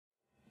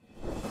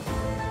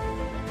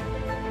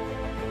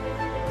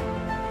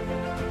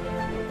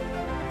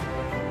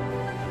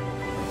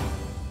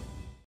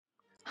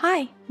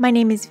Hi, my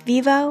name is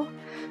Vivo.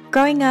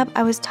 Growing up,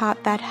 I was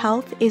taught that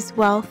health is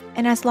wealth,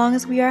 and as long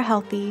as we are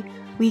healthy,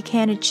 we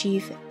can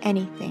achieve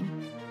anything.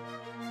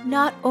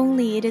 Not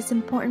only it is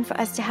important for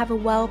us to have a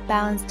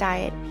well-balanced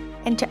diet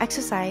and to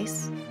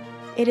exercise,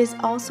 it is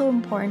also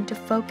important to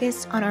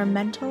focus on our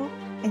mental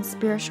and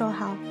spiritual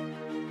health.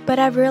 But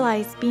I've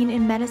realized being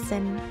in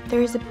medicine,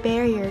 there is a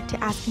barrier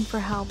to asking for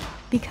help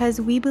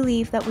because we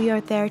believe that we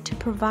are there to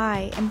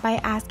provide, and by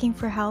asking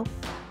for help,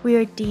 we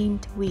are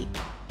deemed weak.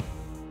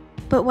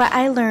 But what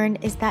I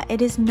learned is that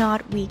it is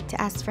not weak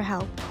to ask for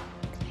help.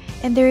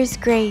 And there is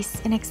grace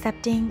in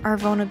accepting our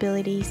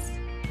vulnerabilities.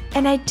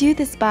 And I do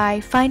this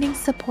by finding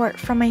support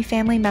from my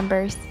family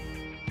members,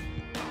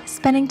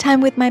 spending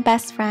time with my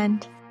best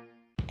friend,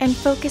 and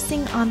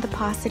focusing on the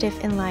positive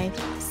in life,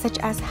 such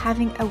as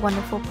having a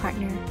wonderful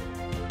partner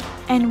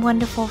and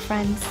wonderful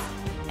friends.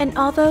 And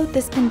although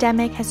this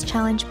pandemic has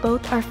challenged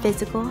both our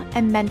physical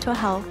and mental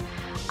health,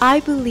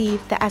 I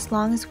believe that as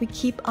long as we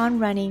keep on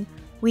running,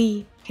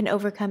 we can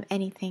overcome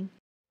anything.